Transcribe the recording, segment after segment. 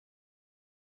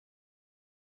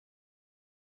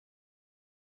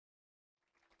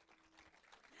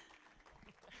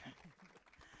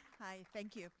Hi,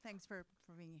 thank you. Thanks for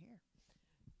being here.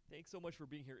 Thanks so much for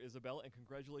being here, Isabel, and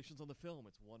congratulations on the film.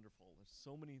 It's wonderful. There's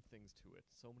so many things to it,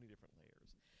 so many different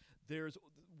layers. There's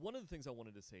one of the things I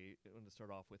wanted to say, I wanted to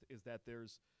start off with, is that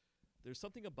there's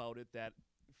something about it that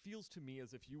feels to me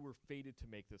as if you were fated to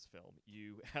make this film.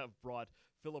 You have brought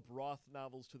Philip Roth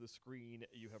novels to the screen.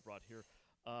 You have brought here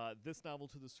this novel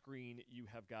to the screen. You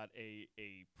have got a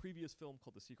previous film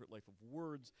called The Secret Life of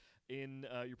Words. In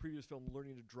your previous film,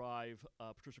 Learning to Drive,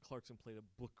 Patricia Clarkson played a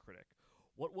book critic.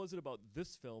 What was it about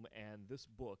this film and this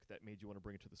book that made you want to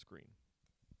bring it to the screen?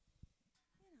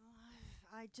 You know,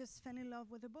 I just fell in love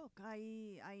with the book.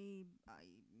 I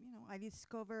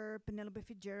discovered Penelope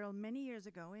Fitzgerald many years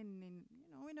ago in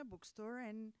a bookstore,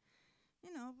 and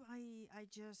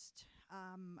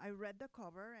I read the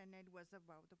cover, and it was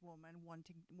about a woman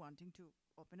wanting to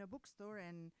open a bookstore,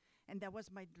 and that was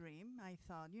my dream. I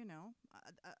thought,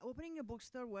 opening a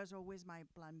bookstore was always my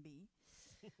plan B.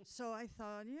 So I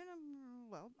thought,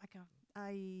 well,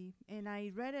 I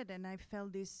read it, and I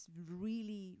felt this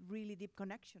really, really deep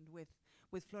connection with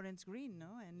Florence Green,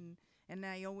 no? And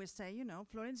I always say,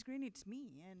 Florence Green, it's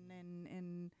me,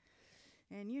 and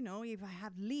if I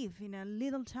had lived in a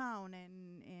little town,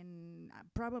 and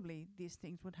probably these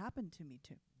things would happen to me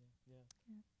too. Yeah.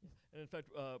 And in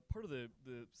fact, part of the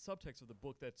subtext of the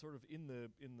book that's sort of in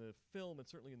the film and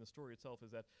certainly in the story itself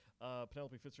is that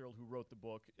Penelope Fitzgerald, who wrote the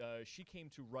book, she came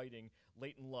to writing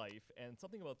late in life, and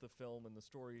something about the film and the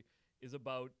story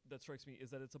that strikes me is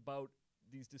that it's about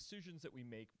these decisions that we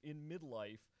make in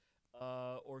midlife,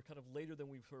 or kind of later than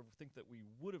we sort of think that we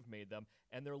would have made them,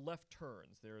 and they're left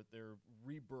turns, they're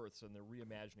rebirths and they're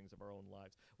reimaginings of our own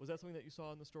lives. Was that something that you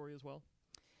saw in the story as well?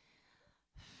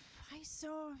 I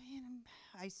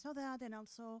saw that, and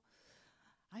also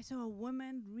I saw a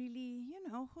woman really,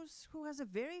 who has a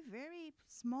very, very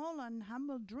small and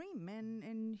humble dream,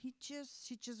 and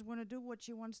she just want to do what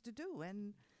she wants to do,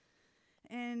 and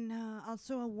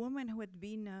also a woman who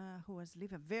has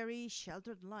lived a very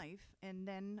sheltered life, and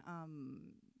then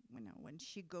when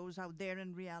she goes out there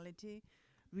in reality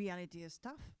is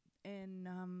tough, and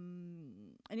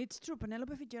it's true.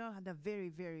 Penelope Fitzgerald had a very,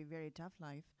 very, very tough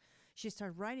life. She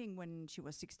started writing when she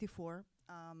was 64.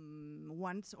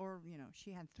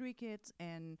 She had 3 kids,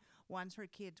 and once her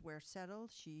kids were settled,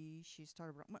 she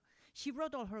started. She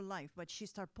wrote all her life, but she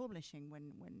started publishing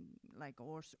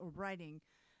or writing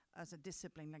as a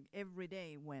discipline, like every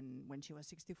day when she was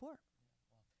 64.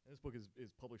 And this book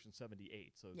is published in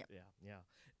 '78, so Yep. yeah.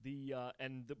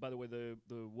 By the way,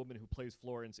 the woman who plays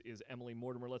Florence is Emily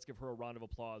Mortimer. Let's give her a round of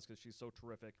applause because she's so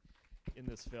terrific in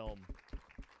this film.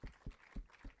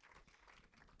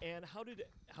 And how did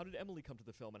Emily come to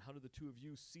the film, and how did the two of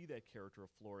you see that character of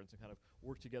Florence and kind of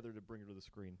work together to bring her to the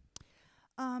screen?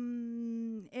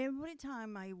 Every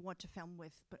time I watch a film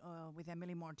with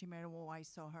Emily Mortimer, or I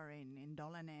saw her in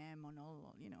Doll and M, and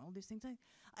all these things,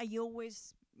 I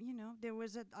always, there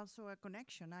was also a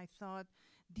connection. I thought,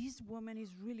 this woman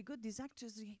is really good. This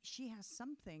actress, she has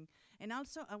something. And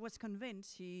also, I was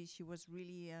convinced she was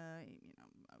really, a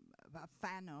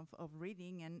fan of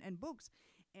reading and books.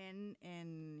 And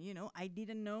I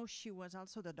didn't know she was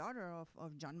also the daughter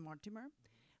of John Mortimer,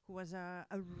 who was a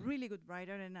really good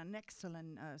writer and an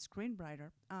excellent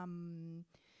screenwriter.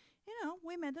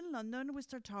 We met in London. We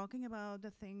started talking about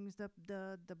the things,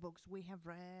 the books we have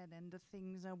read and the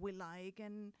things that we like,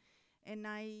 and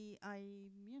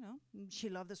she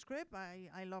loved the script.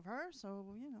 I love her, so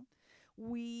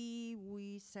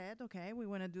we said, okay, we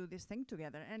want to do this thing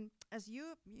together. And as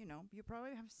you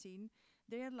probably have seen,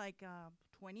 there are like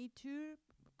 22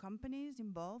 companies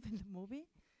involved in the movie.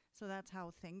 So that's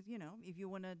how things, if you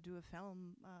want to do a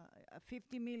film, a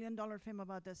 $50 million film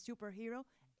about a superhero,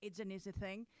 it's an easy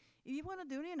thing. If you want to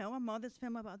do, a modest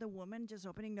film about a woman just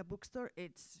opening a bookstore,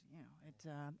 it's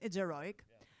heroic.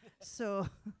 Yeah.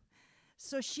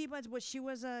 So she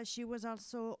was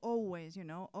also always,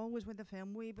 always with the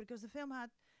film. Because the film had,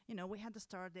 we had the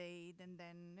start date, and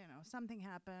then, something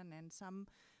happened, and some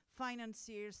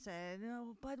financier said,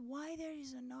 but why there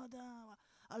is not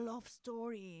a love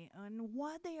story, and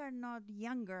why they are not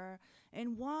younger,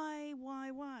 and why,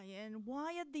 and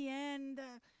why at the end,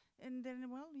 and then,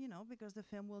 because the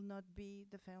film will not be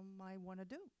the film I want to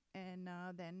do. And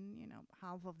then,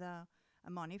 half of the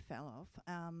money fell off.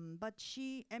 But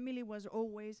Emily was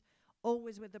always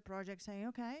with the project, saying,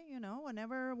 okay,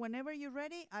 whenever you're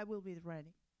ready, I will be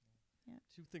ready. Yeah.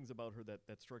 Two things about her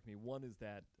that struck me. One is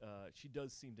that she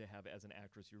does seem to have, as an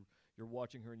actress, you're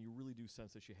watching her and you really do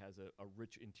sense that she has a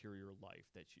rich interior life,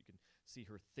 that she can see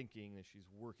her thinking, that she's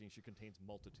working. She contains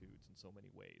multitudes in so many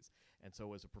ways. And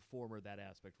so as a performer, that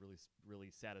aspect really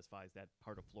satisfies that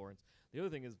part of Florence. The other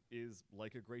thing is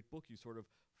like a great book, you sort of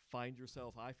I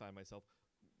find myself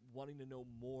wanting to know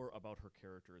more about her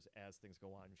characters as things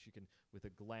go on. She can, with a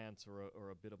glance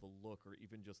or a bit of a look or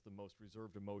even just the most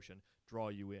reserved emotion, draw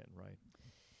you in, right?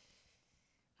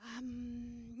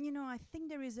 I think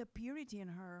there is a purity in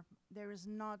her. There is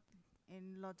not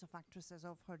in lots of actresses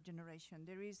of her generation.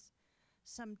 There is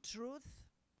some truth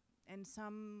and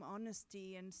some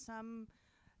honesty and some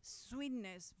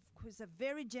sweetness, who's a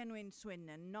very genuine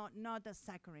sweetness, not a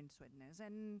saccharine sweetness.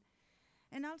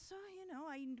 And also,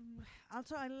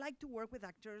 I like to work with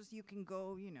actors. You can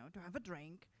go, to have a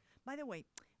drink. By the way,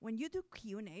 when you do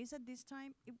Q&As at this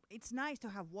time, it's nice to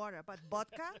have water, but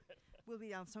vodka will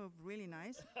be also really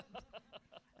nice.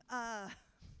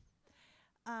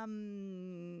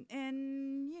 And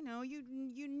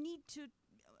you need to.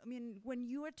 I mean, when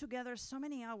you are together so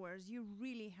many hours, you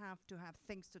really have to have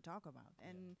things to talk about.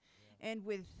 And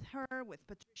with her, with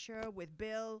Patricia, with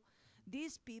Bill,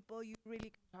 these people, you really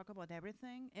can talk about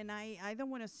everything. And I don't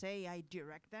want to say I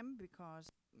direct them, because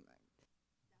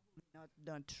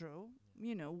not true.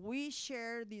 We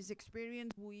share this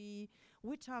experience. We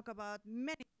talk about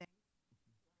many things.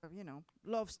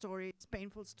 Love stories,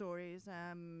 painful stories,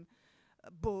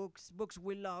 books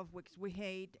we love, books we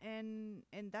hate, and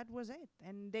that was it.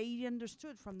 And they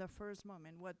understood from the first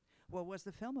moment what was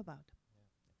the film about.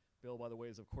 Bill, by the way,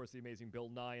 is of course the amazing Bill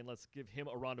Nye, and let's give him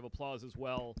a round of applause as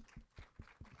well.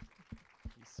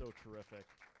 He's so terrific.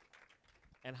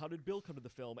 And how did Bill come to the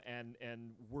film and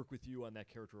work with you on that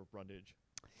character of Brundage?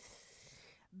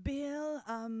 Bill,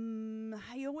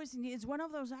 I always is one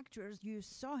of those actors. You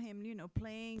saw him,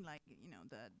 playing like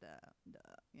the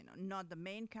not the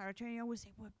main character. And you always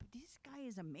say, "Well, but this guy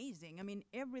is amazing." I mean,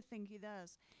 everything he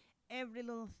does, every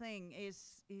little thing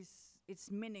it's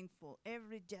meaningful.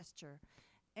 Every gesture,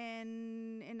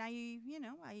 and I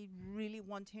really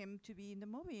want him to be in the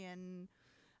movie. And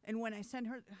when I sent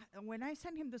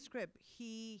him the script,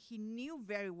 he knew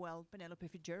very well Penelope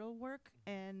Fitzgerald work,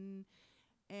 and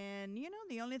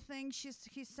the only thing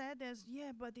he said is,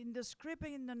 yeah, but in the script,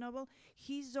 in the novel,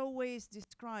 he's always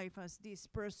described as this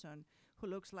person who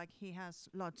looks like he has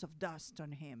lots of dust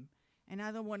on him, and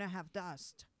I don't want to have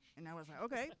dust. And I was like,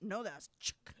 okay, no dust.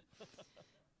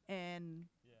 And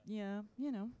yeah.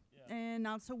 And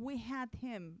also we had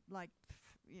him like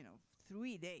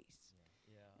 3 days.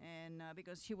 And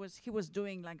because he was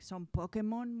doing like some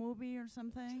Pokemon movie or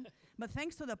something. But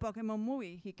thanks to the Pokemon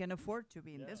movie, he can afford to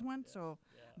be in this one. So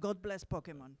God bless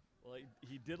Pokemon. Well,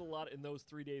 he did a lot in those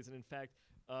 3 days. And in fact,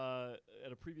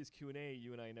 at a previous Q&A,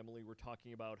 you and I and Emily were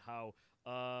talking about how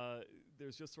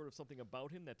there's just sort of something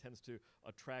about him that tends to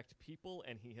attract people.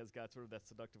 And he has got sort of that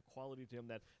seductive quality to him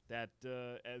that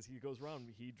as he goes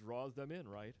around, he draws them in,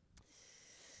 right?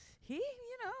 He's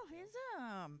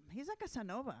a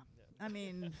Casanova. I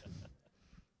mean,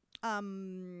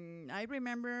 I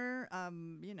remember,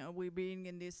 we being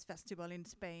in this festival in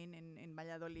Spain, in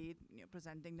Valladolid,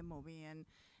 presenting the movie, and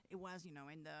it was, in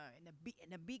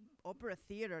a big opera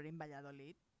theater in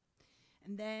Valladolid,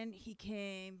 and then he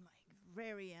came like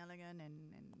very elegant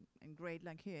and great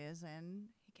like he is, and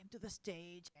he came to the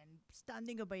stage and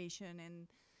standing ovation,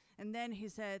 and then he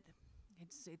said,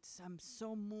 I'm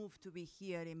so moved to be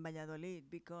here in Valladolid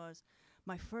because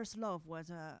my first love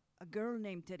was a girl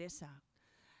named Teresa.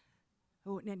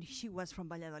 Oh, and she was from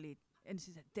Valladolid. And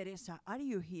she said, Teresa, are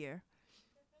you here?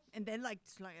 And then like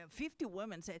 50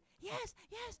 women said, yes.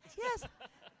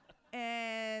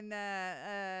 And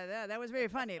that was very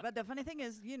funny. But the funny thing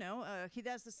is, he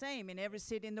does the same in every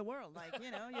city in the world. Like,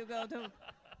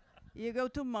 you go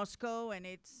to Moscow and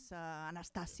it's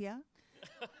Anastasia.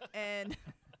 And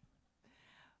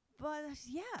but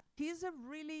he's a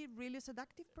really, really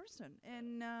seductive person,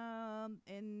 and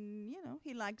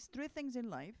he likes 3 things in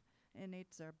life, and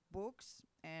it's books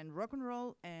and rock and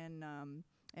roll and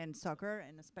soccer,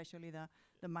 and especially the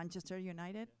Manchester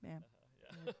United.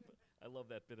 I love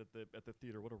that bit at the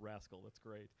theater. What a rascal! That's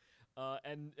great.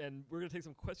 And we're going to take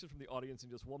some questions from the audience in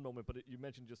just one moment. But you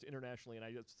mentioned just internationally, and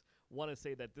I just want to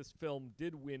say that this film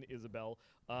did win Isabel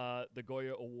the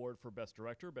Goya Award for Best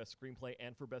Director, Best Screenplay,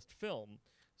 and for Best Film.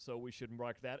 So we should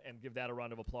mark that and give that a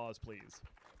round of applause, please.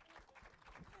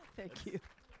 Thank you.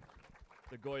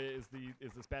 The Goya is the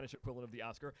Spanish equivalent of the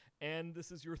Oscar. And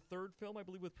this is your third film, I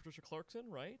believe, with Patricia Clarkson,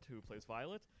 right? Who plays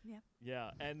Violet. Yeah.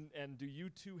 Yeah. And do you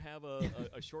two have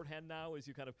a shorthand now as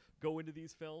you kind of go into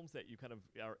these films that you kind of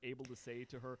are able to say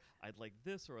to her, I'd like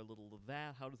this or a little of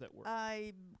that? How does that work?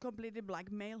 I completely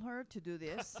blackmail her to do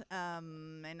this.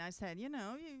 And I said, you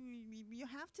know, you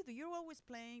have to do. You're always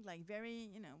playing like very,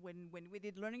 you know, when we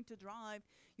did Learning to Drive,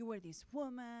 you were this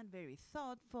woman, very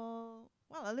thoughtful,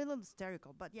 well, a little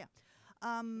hysterical, but yeah.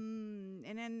 And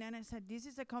I said, this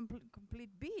is a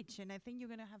complete beach, and I think you're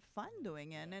gonna have fun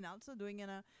doing it, and also doing in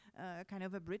a kind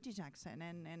of a British accent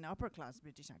and upper class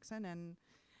British accent, and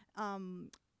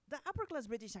the upper class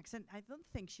British accent. I don't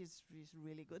think she's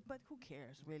really good, but who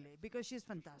cares really, because she's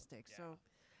fantastic. Yeah. So,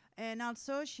 and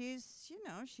also she's, you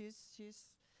know,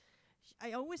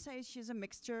 I always say she's a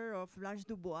mixture of Blanche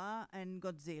Dubois and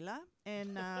Godzilla,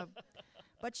 and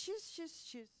but she's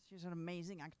an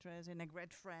amazing actress and a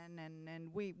great friend,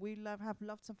 and we have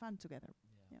lots of fun together.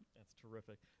 Yeah, that's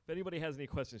terrific. If anybody has any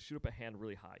questions, shoot up a hand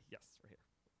really high. Yes, right here.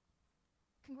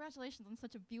 Congratulations on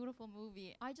such a beautiful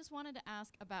movie. I just wanted to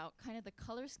ask about kind of the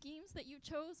color schemes that you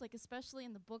chose, like especially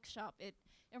in the bookshop. It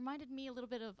reminded me a little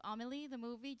bit of Amélie, the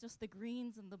movie, just the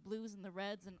greens and the blues and the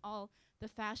reds and all the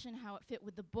fashion, how it fit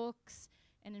with the books.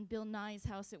 And in Bill Nye's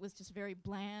house, it was just very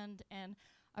bland. And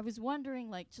I was wondering,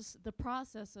 like, just the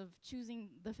process of choosing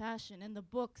the fashion and the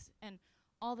books and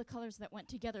all the colors that went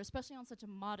together, especially on such a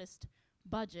modest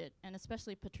budget, and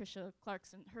especially Patricia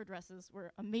Clarkson, her dresses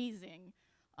were amazing.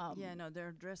 Yeah, no,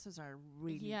 their dresses are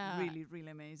really,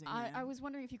 really amazing. I was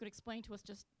wondering if you could explain to us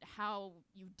just how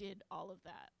you did all of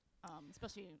that,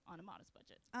 especially on a modest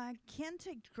budget. I can't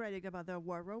take credit about the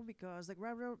wardrobe, because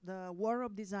the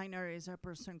wardrobe designer is a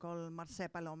person called Marce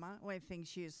Paloma, who I think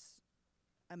she's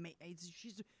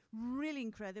really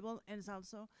incredible, and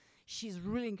she's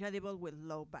really incredible with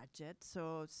low budget.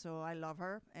 So I love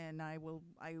her, and I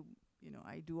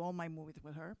do all my movies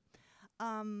with her.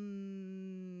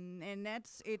 And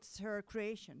it's her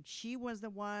creation. She was the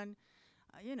one,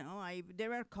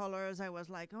 there are colors. I was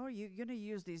like, oh, you're gonna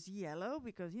use this yellow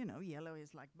because, yellow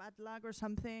is like bad luck or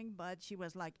something. But she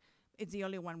was like, it's the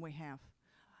only one we have.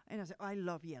 And I said, I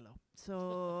love yellow.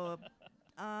 So,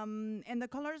 and the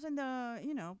colors and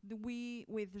we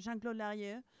with Jean-Claude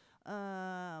Larrieux,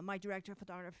 my director of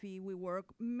photography,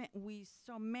 we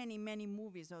saw many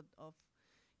movies of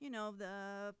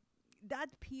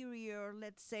that period.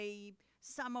 Let's say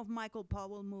some of Michael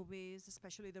Powell movies,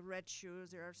 especially the Red Shoes.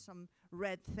 There are some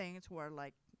red things where,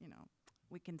 like,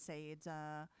 we can say it's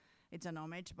an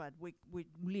homage, but we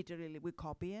literally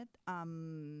copy it.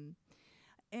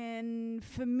 And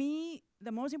for me,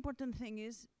 the most important thing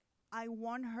is I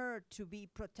want her to be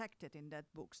protected in that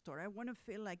bookstore. I want to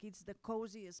feel like it's the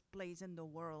coziest place in the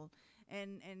world.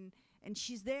 And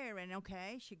she's there, and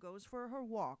okay, she goes for her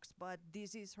walks, but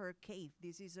this is her cave.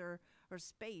 This is her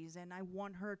space, and I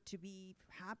want her to be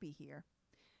happy here.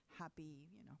 Happy,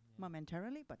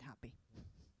 momentarily, but happy. Yeah.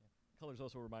 Colors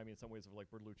also remind me in some ways of like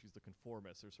Bertolucci's The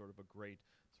Conformist. There's sort of a great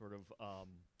sort of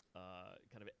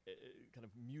kind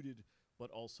of muted, but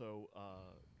also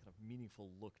kind of meaningful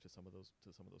look to some of those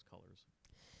colors.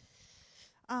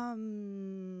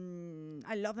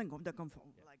 I love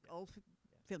all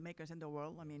filmmakers in the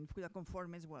world. I mean, The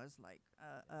Conformist was like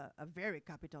a very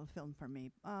capital film for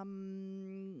me.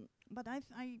 But I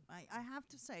have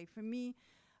to say, for me,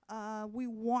 we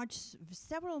watched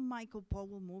several Michael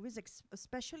Powell movies,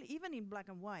 especially even in black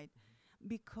and white,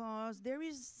 because there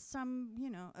is some,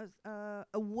 a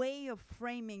way of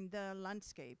framing the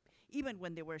landscape, even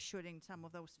when they were shooting some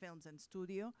of those films in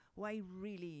studio. I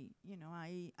really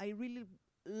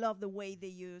love the way they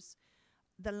use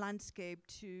the landscape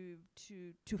to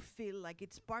feel like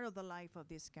it's part of the life of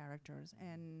these characters.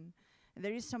 And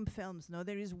there is some films.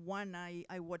 There is one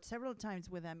I watched several times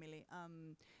with Emily.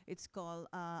 It's called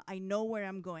I Know Where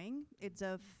I'm Going. It's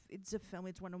a film.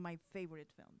 It's one of my favorite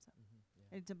films.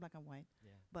 Yeah. It's in black and white,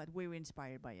 but we were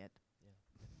inspired by it.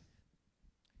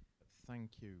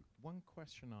 Thank you. One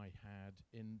question I had,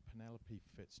 in Penelope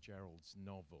Fitzgerald's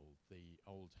novel, the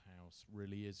old house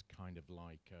really is kind of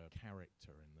like a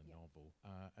character in the novel,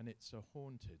 and it's a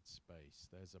haunted space.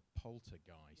 There's a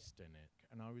poltergeist in it,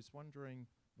 and I was wondering,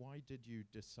 why did you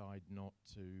decide not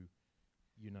to,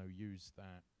 use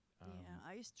that?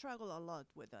 I struggle a lot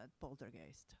with that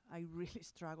poltergeist. I really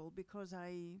struggle because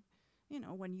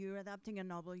when you're adapting a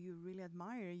novel you really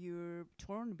admire, you're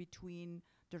torn between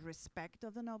the respect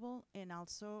of the novel and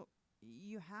also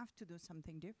you have to do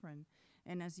something different.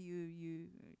 And as you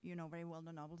know very well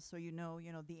the novel, so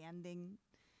the ending,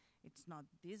 it's not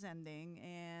this ending,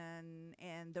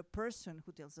 and the person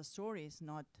who tells the story is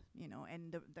not,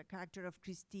 and the character of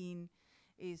Christine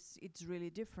is it's really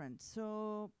different.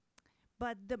 So,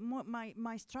 but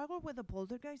my struggle with the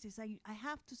poltergeist is I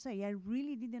have to say I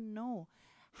really didn't know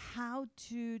how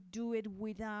to do it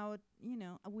without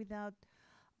without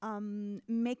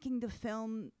making the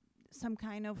film some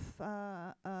kind of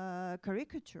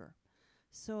caricature.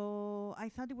 So I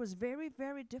thought it was very,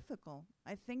 very difficult.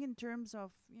 I think in terms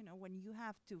of when you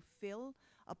have to fill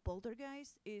a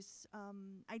poltergeist is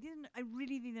I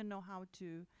really didn't know how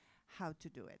to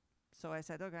do it. So I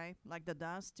said, okay, like the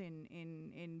dust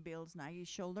in Bill's Nighy's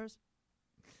shoulders.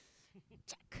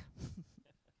 Check.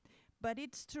 But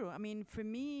it's true. I mean, for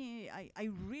me, I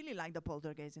really like the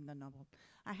poltergeist in the novel.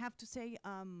 I have to say,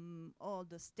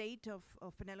 the state of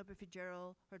Penelope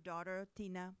Fitzgerald, her daughter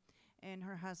Tina, and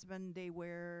her husband, they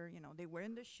were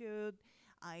in the shoot.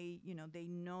 They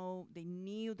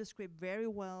knew the script very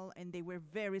well, and they were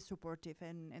very supportive,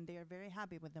 and they are very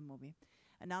happy with the movie.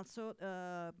 And also,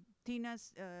 Tina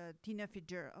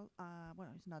Fitzgerald.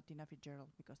 Well, it's not Tina Fitzgerald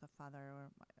because the father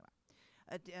or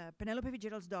Penelope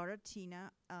Fitzgerald's daughter,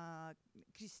 Tina,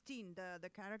 Christine, the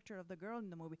character of the girl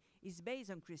in the movie, is based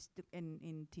on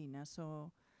in Tina.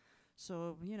 So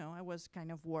I was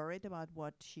kind of worried about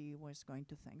what she was going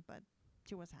to think, but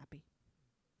she was happy.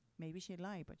 Maybe she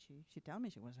lied, but she told me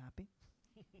she was happy.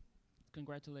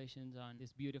 Congratulations on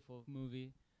this beautiful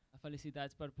movie.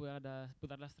 Felicitats per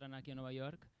poder-la estrenar aquí a Nova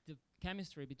York. The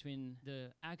chemistry between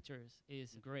the actors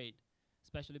is great,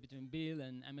 especially between Bill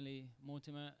and Emily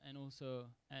Mortimer, and also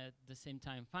at the same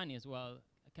time funny as well,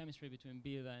 a chemistry between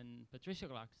Bill and Patricia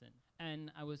Clarkson. And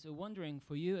I was wondering,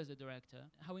 for you as a director,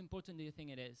 how important do you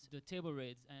think it is, the table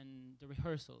reads and the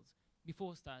rehearsals,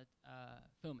 before start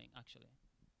filming, actually?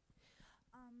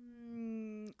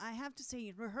 I have to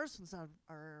say rehearsals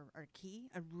are key,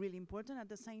 are really important. At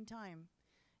the same time,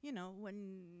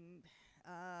 when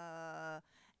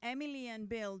Emily and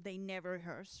Bill, they never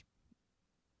rehearse,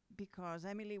 because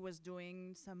Emily was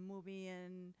doing some movie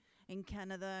in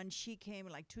Canada, and she came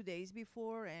like 2 days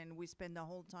before, and we spent the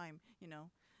whole time,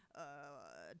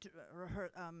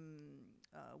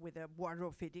 with the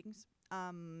wardrobe fittings.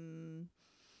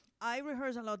 I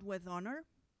rehearse a lot with Honor,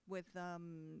 with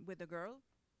the girl,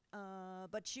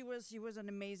 but she was an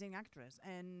amazing actress,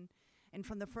 and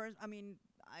from the first,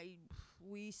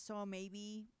 we saw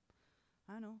maybe,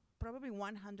 I don't know, probably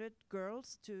 100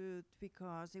 girls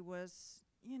because it was.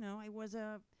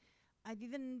 I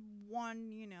didn't want,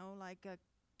 like a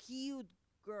cute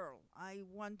girl. I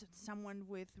wanted someone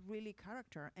with really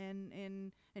character,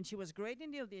 and she was great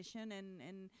in the audition,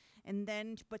 and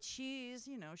then, but she is,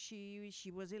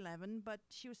 she was 11, but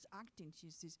she was acting.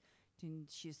 She's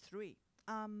 3.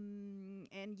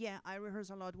 And yeah, I rehearse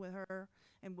a lot with her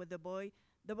and with the boy.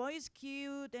 The boy is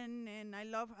cute, and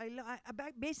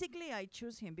basically I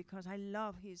choose him because I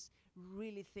love his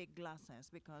really thick glasses,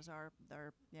 because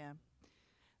they're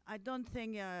I don't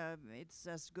think it's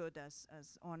as good as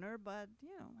Honor, but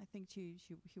I think he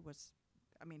was,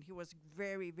 he was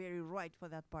very, very right for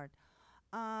that part.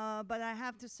 But I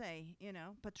have to say,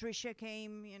 Patricia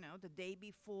came, the day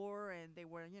before, and they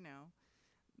were,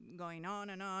 going on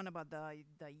and on about the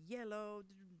yellow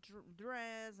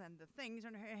dress and the things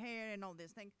on her hair and all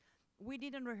these things. We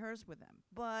didn't rehearse with them,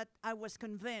 but I was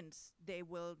convinced they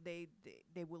will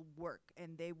work,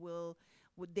 and they will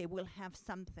have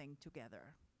something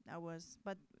together.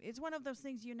 But it's one of those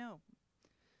things,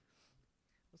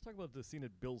 Let's talk about the scene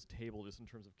at Bill's table, just in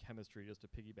terms of chemistry, just to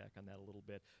piggyback on that a little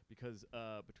bit, because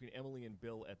between Emily and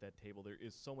Bill at that table, there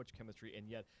is so much chemistry, and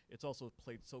yet it's also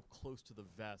played so close to the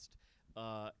vest,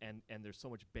 and there's so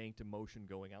much banked emotion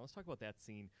going on. Let's talk about that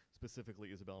scene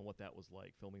specifically, Isabel, and what that was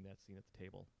like, filming that scene at the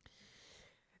table.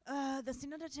 The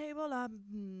scene at the table,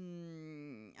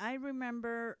 I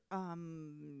remember,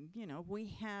 we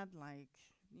had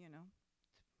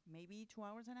maybe 2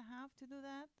 hours and a half to do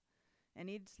that, and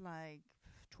it's like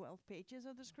 12 pages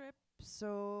of the script.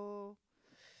 So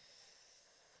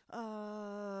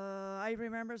I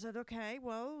remember said, okay,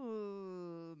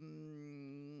 well,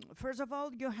 first of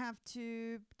all, you have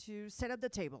to set up the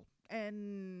table,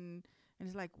 and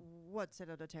it's like, what set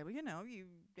up the table?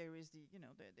 There is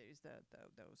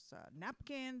those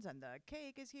napkins, and the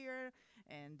cake is here,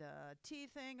 and the tea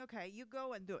thing. Okay, you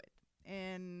go and do it.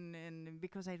 And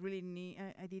because I really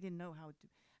I didn't know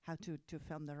how to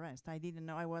film the rest. I didn't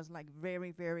know. I was like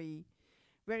very, very,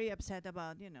 very upset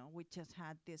about, we just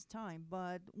had this time.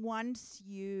 But once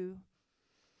you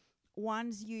are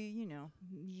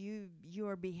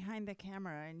behind the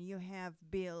camera, and you have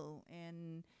Bill,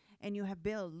 and you have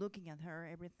Bill looking at her,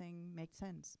 everything makes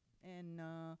sense. And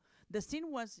the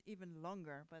scene was even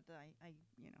longer, but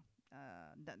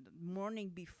the morning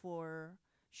before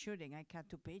shooting, I cut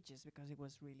 2 pages because it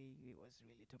was really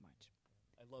too much.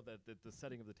 I love that the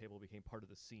setting of the table became part of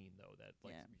the scene, though. That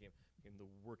like Yeah. became the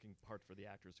working part for the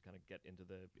actors to kind of get into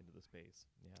the space.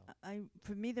 Yeah.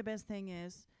 For me the best thing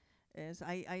is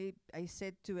I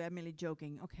said to Emily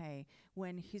joking, okay,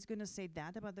 when he's gonna say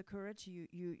that about the courage, you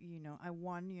know, I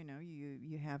want, you know,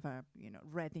 you have a, you know,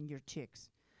 red in your cheeks,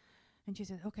 and she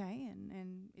said okay,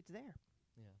 and it's there,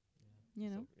 Yeah. you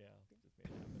know. So, yeah. Just made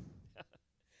it happen.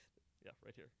 Yeah.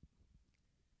 Right here.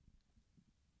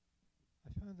 I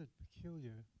found it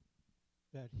peculiar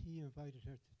that he invited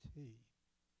her to tea,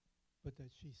 but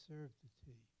that she served the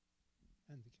tea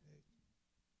and the cake.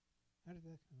 How did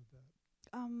that come about?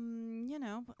 You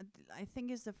know, I think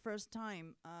it's the first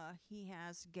time he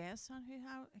has guests on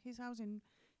his house in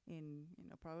you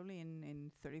know, probably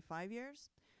in 35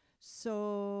 years.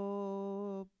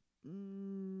 So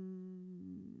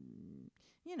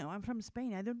you know, I'm from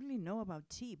Spain. I don't really know about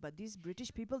tea, but these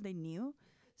British people, they knew.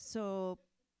 So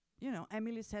you know,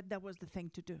 Emily said that was the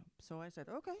thing to do. So I said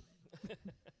okay.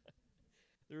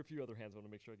 There are a few other hands. I want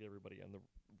to make sure I get everybody on the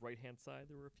right-hand side.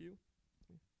 There were a few.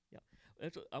 Yeah.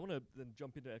 Actually, I want to then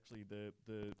jump into actually the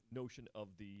notion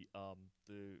of the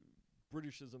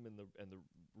Britishism and the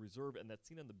reserve and that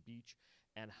scene on the beach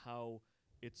and how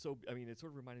it's so. I mean, it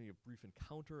sort of reminded me of Brief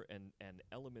Encounter and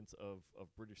elements of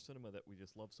British cinema that we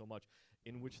just love so much,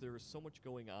 in which there is so much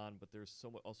going on, but there's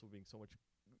also being so much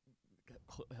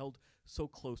held so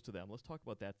close to them. Let's talk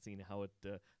about that scene, how it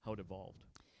evolved.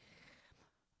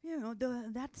 You know,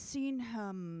 that scene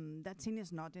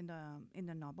is not in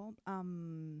the novel.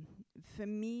 For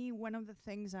me, one of the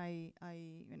things I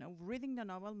you know, reading the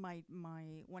novel, my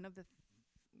one of the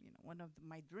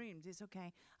my dreams is,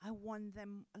 okay, I want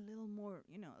them a little more,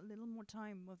 you know, a little more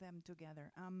time with them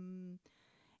together. And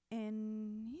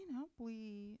you know,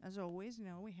 we, as always, you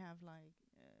know, we have like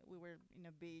we were in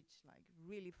a beach like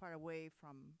really far away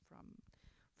from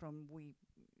we,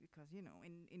 because you know,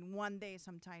 in one day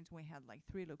sometimes we had like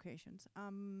 3 locations,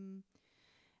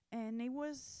 and it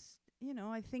was, you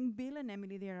know, I think Bill and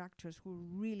Emily, they are actors who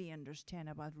really understand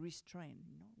about restraint,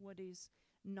 you know, what is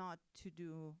not to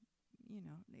do, you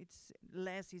know, it's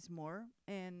less is more,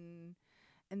 and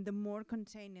the more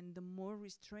contained and the more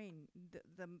restrained,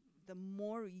 the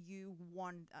more you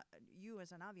want, you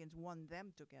as an audience want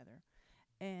them together,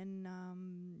 and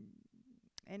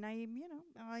I, you know,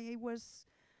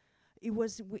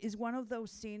 it's one of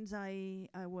those scenes I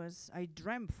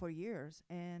dreamt for years,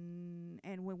 and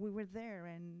when we were there,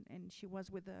 and she was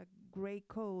with a gray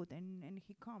coat, and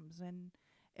he comes, and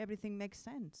everything makes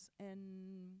sense,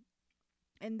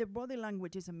 and the body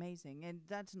language is amazing, and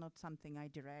that's not something I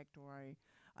direct or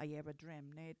I ever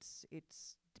dreamed.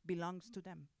 It's belongs to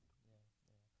them.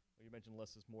 Well, you mentioned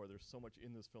less is more. There's so much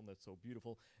in this film that's so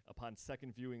beautiful. Upon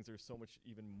second viewings, there's so much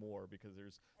even more, because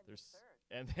there's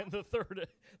and then the third,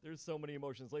 there's so many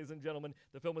emotions. Ladies and gentlemen,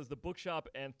 the film is The Bookshop,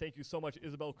 and thank you so much,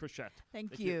 Isabel Coixet.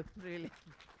 Thank you. Really.